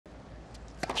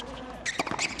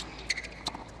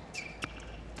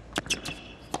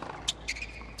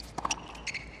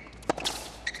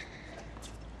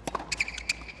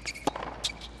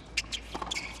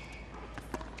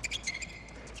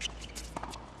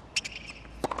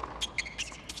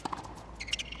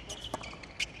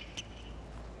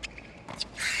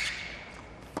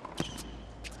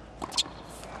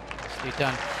actually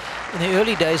done in the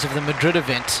early days of the Madrid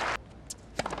event.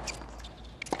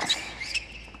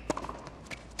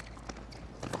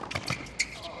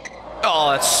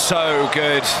 Oh, it's so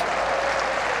good. It's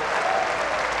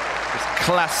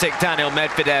classic Daniil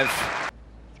Medvedev.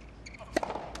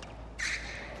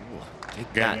 Did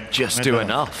that just do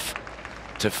enough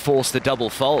to force the double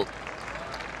fault?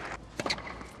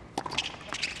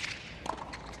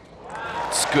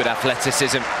 It's good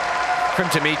athleticism from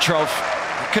Dimitrov.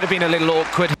 It could have been a little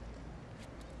awkward.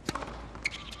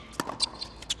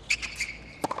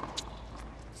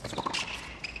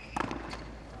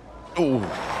 Ooh,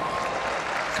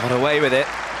 got away with it.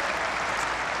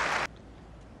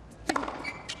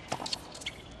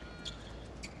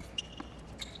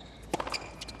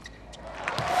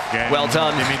 Well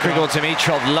done, Grigor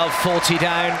Dimitrov. Love 40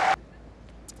 down.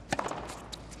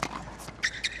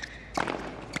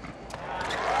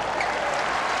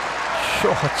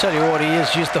 Sure, I'll tell you what, he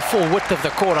has used the full width of the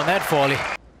court on that volley.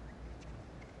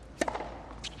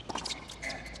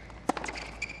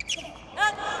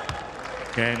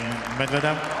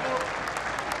 Medvedev.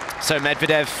 So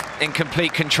Medvedev in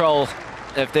complete control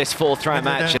of this fourth round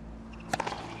match.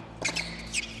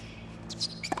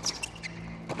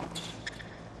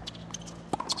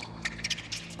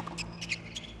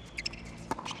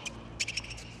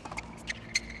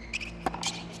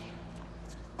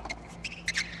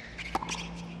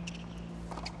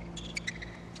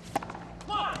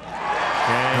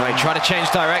 Right, trying to change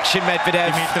direction,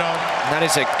 Medvedev. That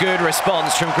is a good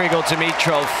response from Grigor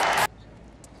Dimitrov.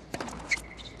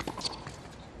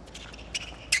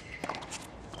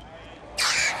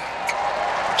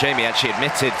 Jamie actually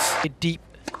admitted. Deep.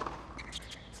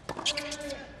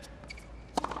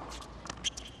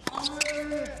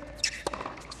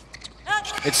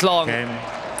 It's long.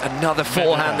 Another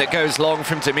forehand that goes long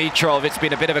from Dimitrov. It's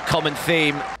been a bit of a common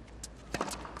theme.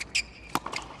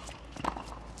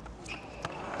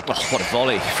 Oh, what a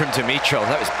volley from Dimitrov.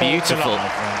 That was beautiful.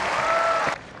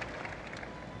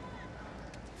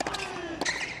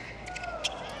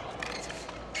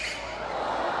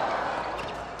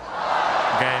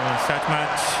 Set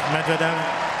match, Medvedev.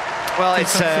 Well,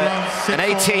 it's an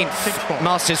 18th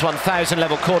Masters 1000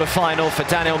 level quarter-final for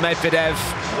Daniil Medvedev.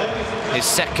 His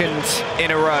second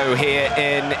in a row here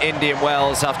in Indian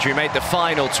Wells after he made the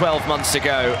final 12 months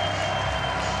ago.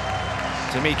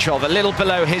 Dimitrov a little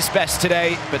below his best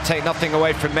today, but take nothing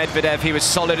away from Medvedev. He was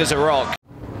solid as a rock.